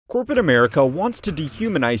Corporate America wants to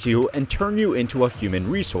dehumanize you and turn you into a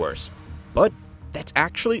human resource. But that's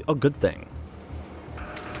actually a good thing.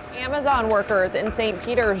 Amazon workers in St.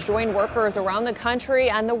 Peter's join workers around the country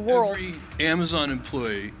and the world. Every Amazon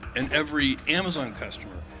employee and every Amazon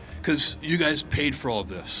customer, because you guys paid for all of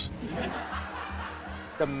this.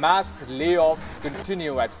 The mass layoffs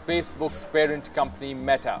continue at Facebook's parent company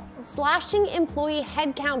Meta. Slashing employee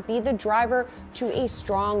headcount be the driver to a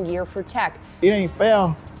strong year for tech. It ain't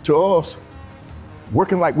fair to us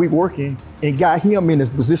working like we working and got him in this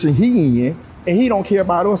position he in, and he don't care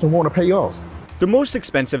about us and want to pay us. The most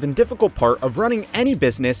expensive and difficult part of running any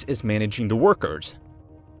business is managing the workers.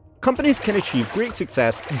 Companies can achieve great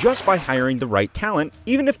success just by hiring the right talent,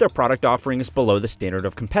 even if their product offering is below the standard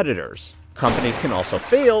of competitors. Companies can also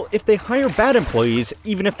fail if they hire bad employees,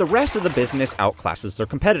 even if the rest of the business outclasses their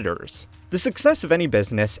competitors. The success of any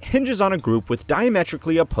business hinges on a group with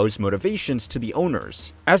diametrically opposed motivations to the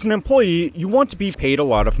owners. As an employee, you want to be paid a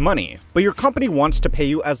lot of money, but your company wants to pay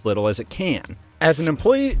you as little as it can. As an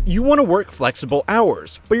employee, you want to work flexible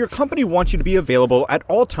hours, but your company wants you to be available at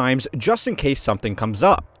all times just in case something comes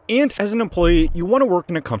up. And as an employee, you want to work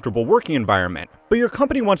in a comfortable working environment, but your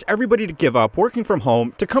company wants everybody to give up working from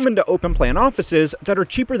home to come into open plan offices that are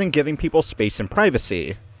cheaper than giving people space and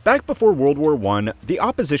privacy. Back before World War I, the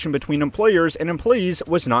opposition between employers and employees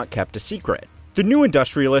was not kept a secret. The new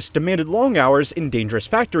industrialists demanded long hours in dangerous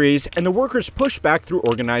factories, and the workers pushed back through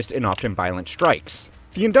organized and often violent strikes.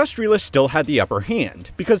 The industrialists still had the upper hand,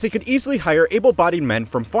 because they could easily hire able-bodied men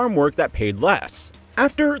from farm work that paid less.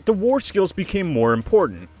 After, the war skills became more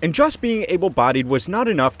important, and just being able-bodied was not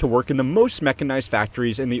enough to work in the most mechanized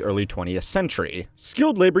factories in the early 20th century.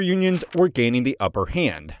 Skilled labor unions were gaining the upper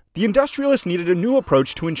hand. The industrialists needed a new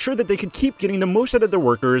approach to ensure that they could keep getting the most out of their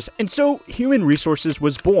workers, and so human resources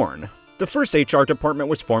was born. The first HR department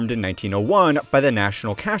was formed in 1901 by the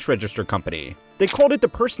National Cash Register Company. They called it the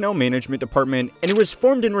Personnel Management Department, and it was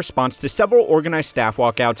formed in response to several organized staff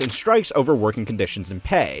walkouts and strikes over working conditions and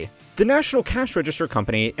pay. The National Cash Register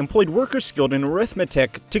Company employed workers skilled in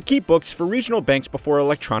arithmetic to keep books for regional banks before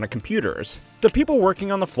electronic computers. The people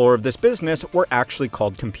working on the floor of this business were actually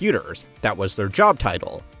called computers. That was their job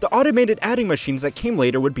title. The automated adding machines that came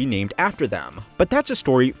later would be named after them. But that's a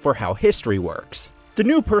story for how history works. The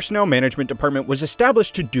new Personnel Management Department was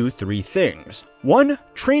established to do three things. 1.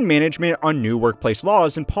 Train management on new workplace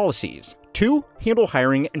laws and policies. 2. Handle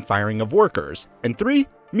hiring and firing of workers. And 3.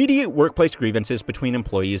 Mediate workplace grievances between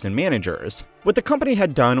employees and managers. What the company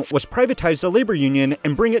had done was privatize the labor union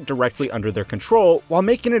and bring it directly under their control, while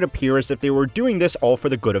making it appear as if they were doing this all for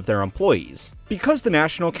the good of their employees. Because the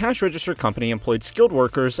National Cash Register Company employed skilled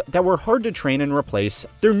workers that were hard to train and replace,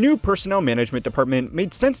 their new Personnel Management Department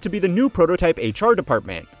made sense to be the new prototype HR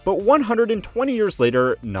department. But 120 years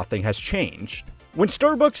later, nothing has changed. When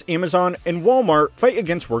Starbucks, Amazon, and Walmart fight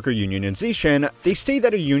against worker unionization, they say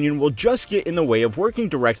that a union will just get in the way of working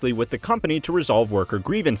directly with the company to resolve worker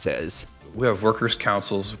grievances. We have workers'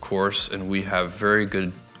 councils, of course, and we have very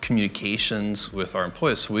good communications with our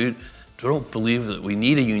employees. So we don't believe that we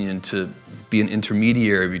need a union to be an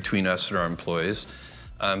intermediary between us and our employees.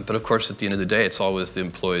 But of course, at the end of the day, it's always the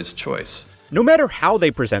employee's choice. No matter how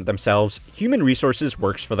they present themselves, human resources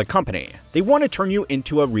works for the company. They want to turn you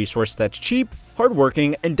into a resource that's cheap,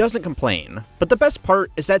 hardworking, and doesn't complain. But the best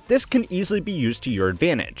part is that this can easily be used to your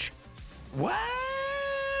advantage. What?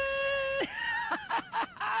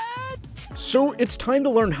 So it's time to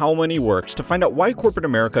learn how money works to find out why corporate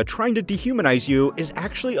America trying to dehumanize you is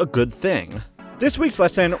actually a good thing. This week's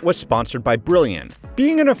lesson was sponsored by Brilliant.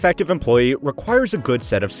 Being an effective employee requires a good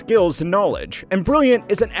set of skills and knowledge, and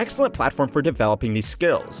Brilliant is an excellent platform for developing these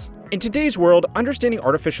skills. In today's world, understanding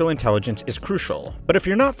artificial intelligence is crucial, but if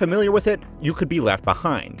you're not familiar with it, you could be left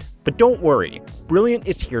behind. But don't worry, Brilliant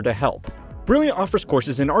is here to help. Brilliant offers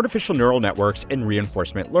courses in artificial neural networks and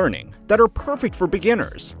reinforcement learning that are perfect for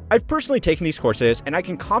beginners. I've personally taken these courses, and I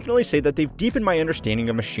can confidently say that they've deepened my understanding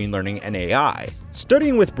of machine learning and AI.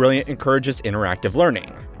 Studying with Brilliant encourages interactive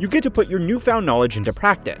learning. You get to put your newfound knowledge into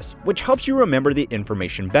practice, which helps you remember the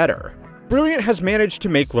information better. Brilliant has managed to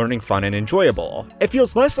make learning fun and enjoyable. It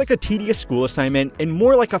feels less like a tedious school assignment and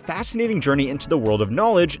more like a fascinating journey into the world of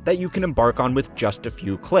knowledge that you can embark on with just a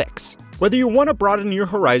few clicks. Whether you want to broaden your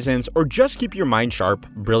horizons or just keep your mind sharp,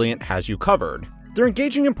 Brilliant has you covered. Their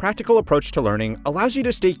engaging and practical approach to learning allows you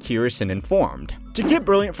to stay curious and informed. To get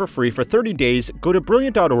Brilliant for free for 30 days, go to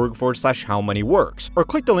brilliant.org/howmoneyworks or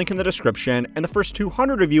click the link in the description, and the first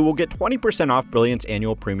 200 of you will get 20% off Brilliant's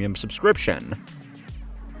annual premium subscription.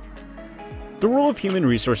 The role of human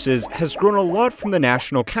resources has grown a lot from the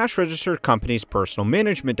National Cash Register Company's Personnel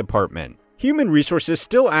Management Department. Human resources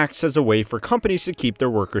still acts as a way for companies to keep their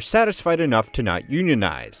workers satisfied enough to not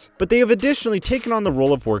unionize, but they have additionally taken on the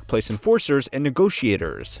role of workplace enforcers and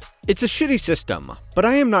negotiators. It's a shitty system, but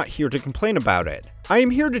I am not here to complain about it. I am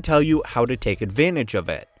here to tell you how to take advantage of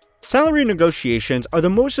it. Salary negotiations are the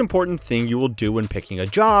most important thing you will do when picking a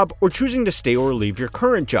job or choosing to stay or leave your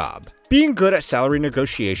current job. Being good at salary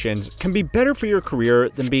negotiations can be better for your career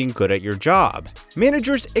than being good at your job.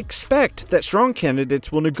 Managers expect that strong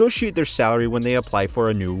candidates will negotiate their salary when they apply for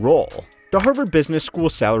a new role. The Harvard Business School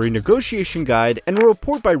Salary Negotiation Guide and a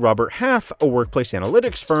report by Robert Half, a workplace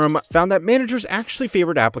analytics firm, found that managers actually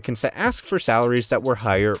favored applicants that asked for salaries that were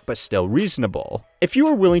higher but still reasonable. If you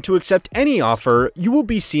are willing to accept any offer, you will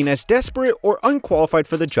be seen as desperate or unqualified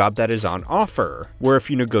for the job that is on offer. Where if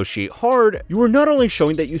you negotiate hard, you are not only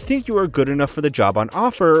showing that you think you are good enough for the job on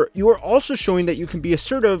offer, you are also showing that you can be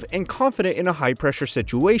assertive and confident in a high-pressure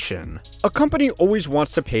situation. A company always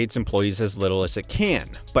wants to pay its employees as little as it can,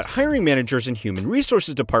 but hiring managers in human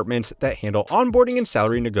resources departments that handle onboarding and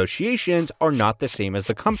salary negotiations are not the same as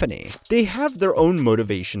the company. They have their own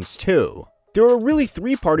motivations too. There are really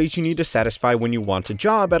three parties you need to satisfy when you want a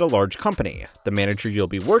job at a large company: the manager you'll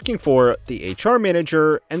be working for, the HR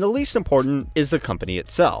manager, and the least important is the company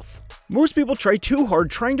itself. Most people try too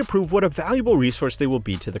hard trying to prove what a valuable resource they will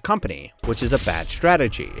be to the company, which is a bad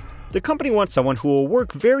strategy. The company wants someone who will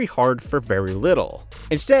work very hard for very little.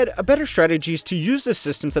 Instead, a better strategy is to use the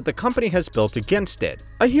systems that the company has built against it.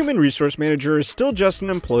 A human resource manager is still just an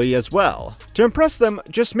employee as well. To impress them,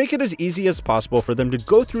 just make it as easy as possible for them to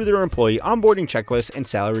go through their employee onboarding checklist and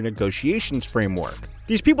salary negotiations framework.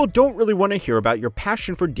 These people don't really want to hear about your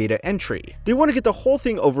passion for data entry. They want to get the whole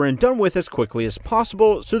thing over and done with as quickly as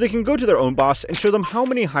possible so they can go to their own boss and show them how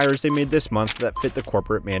many hires they made this month that fit the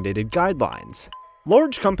corporate mandated guidelines.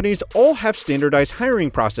 Large companies all have standardized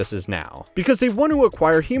hiring processes now, because they want to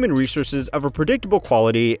acquire human resources of a predictable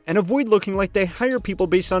quality and avoid looking like they hire people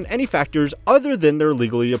based on any factors other than their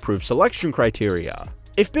legally approved selection criteria.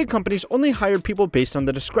 If big companies only hired people based on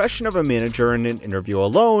the discretion of a manager in an interview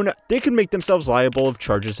alone, they could make themselves liable of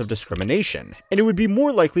charges of discrimination, and it would be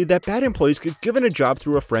more likely that bad employees get given a job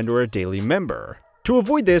through a friend or a daily member. To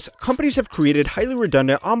avoid this, companies have created highly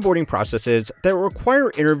redundant onboarding processes that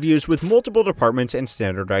require interviews with multiple departments and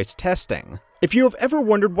standardized testing. If you have ever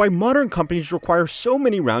wondered why modern companies require so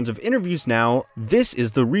many rounds of interviews now, this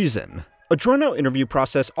is the reason. A drawn-out interview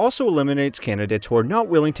process also eliminates candidates who are not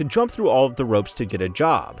willing to jump through all of the ropes to get a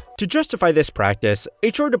job. To justify this practice,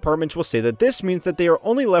 HR departments will say that this means that they are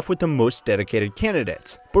only left with the most dedicated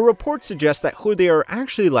candidates, but reports suggest that who they are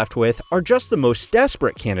actually left with are just the most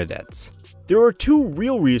desperate candidates. There are two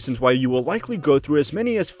real reasons why you will likely go through as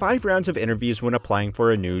many as 5 rounds of interviews when applying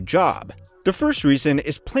for a new job. The first reason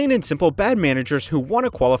is plain and simple bad managers who want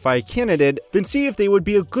to qualify a candidate, then see if they would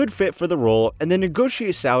be a good fit for the role and then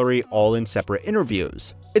negotiate salary all in separate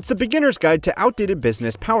interviews. It's the beginner's guide to outdated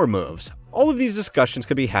business power moves. All of these discussions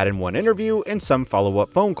can be had in one interview and some follow-up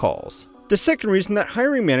phone calls. The second reason that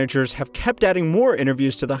hiring managers have kept adding more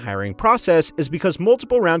interviews to the hiring process is because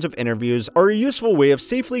multiple rounds of interviews are a useful way of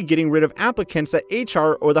safely getting rid of applicants that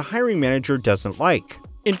HR or the hiring manager doesn't like.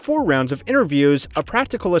 In 4 rounds of interviews, a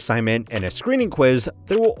practical assignment, and a screening quiz,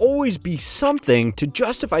 there will always be something to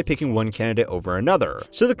justify picking one candidate over another,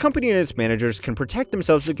 so the company and its managers can protect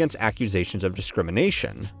themselves against accusations of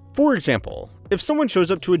discrimination. For example, if someone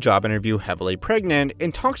shows up to a job interview heavily pregnant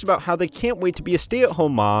and talks about how they can't wait to be a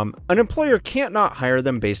stay-at-home mom, an employer can't not hire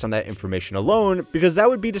them based on that information alone because that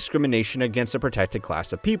would be discrimination against a protected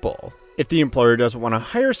class of people. If the employer doesn't want to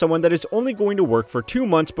hire someone that is only going to work for 2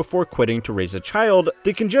 months before quitting to raise a child,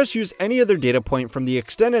 they can just use any other data point from the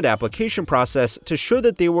extended application process to show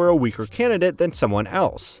that they were a weaker candidate than someone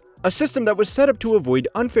else. A system that was set up to avoid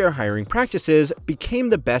unfair hiring practices became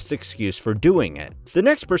the best excuse for doing it. The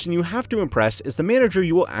next person you have to impress is the manager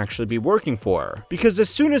you will actually be working for, because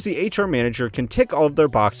as soon as the HR manager can tick all of their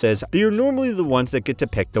boxes, they are normally the ones that get to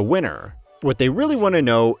pick the winner. What they really want to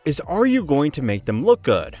know is, are you going to make them look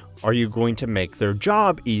good? Are you going to make their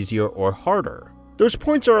job easier or harder? Those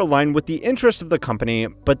points are aligned with the interests of the company,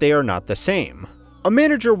 but they are not the same. A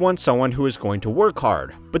manager wants someone who is going to work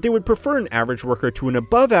hard, but they would prefer an average worker to an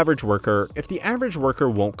above-average worker if the average worker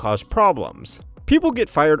won't cause problems. People get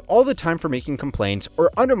fired all the time for making complaints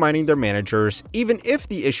or undermining their managers, even if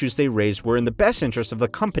the issues they raised were in the best interest of the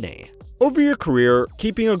company. Over your career,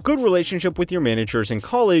 keeping a good relationship with your managers and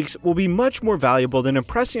colleagues will be much more valuable than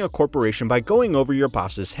impressing a corporation by going over your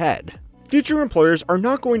boss's head. Future employers are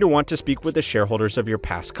not going to want to speak with the shareholders of your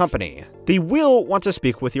past company. They will want to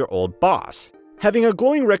speak with your old boss. Having a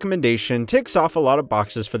glowing recommendation ticks off a lot of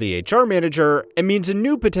boxes for the HR manager and means a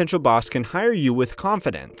new potential boss can hire you with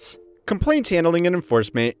confidence. Complaints handling and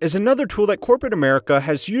enforcement is another tool that corporate America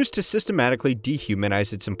has used to systematically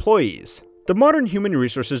dehumanize its employees. The modern Human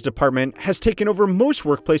Resources Department has taken over most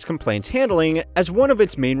workplace complaints handling as one of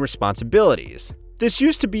its main responsibilities. This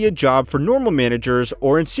used to be a job for normal managers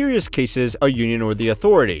or, in serious cases, a union or the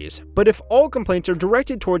authorities, but if all complaints are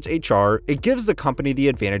directed towards HR, it gives the company the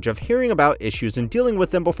advantage of hearing about issues and dealing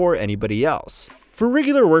with them before anybody else. For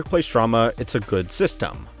regular workplace drama, it's a good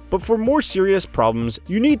system. But for more serious problems,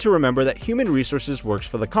 you need to remember that human resources works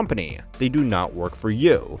for the company. They do not work for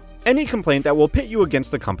you. Any complaint that will pit you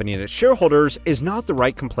against the company and its shareholders is not the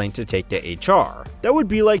right complaint to take to HR. That would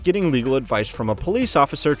be like getting legal advice from a police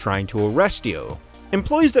officer trying to arrest you.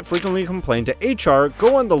 Employees that frequently complain to HR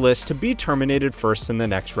go on the list to be terminated first in the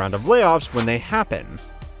next round of layoffs when they happen.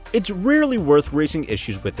 It's rarely worth raising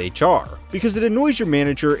issues with HR, because it annoys your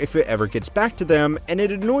manager if it ever gets back to them, and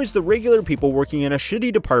it annoys the regular people working in a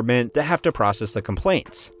shitty department that have to process the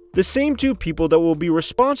complaints. The same two people that will be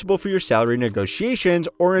responsible for your salary negotiations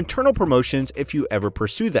or internal promotions if you ever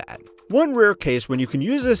pursue that. One rare case when you can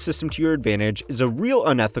use this system to your advantage is a real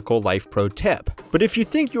unethical life pro tip. But if you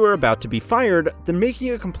think you are about to be fired, then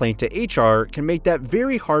making a complaint to HR can make that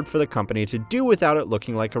very hard for the company to do without it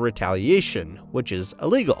looking like a retaliation, which is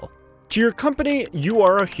illegal. To your company, you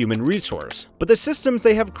are a human resource, but the systems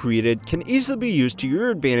they have created can easily be used to your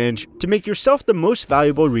advantage to make yourself the most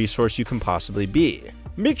valuable resource you can possibly be.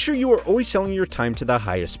 Make sure you are always selling your time to the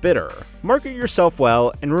highest bidder. Market yourself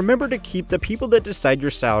well, and remember to keep the people that decide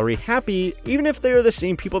your salary happy, even if they are the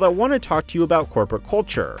same people that want to talk to you about corporate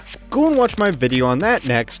culture. Go and watch my video on that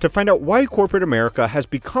next to find out why corporate America has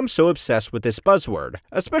become so obsessed with this buzzword.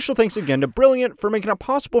 A special thanks again to Brilliant for making it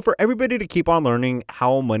possible for everybody to keep on learning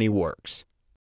how money works.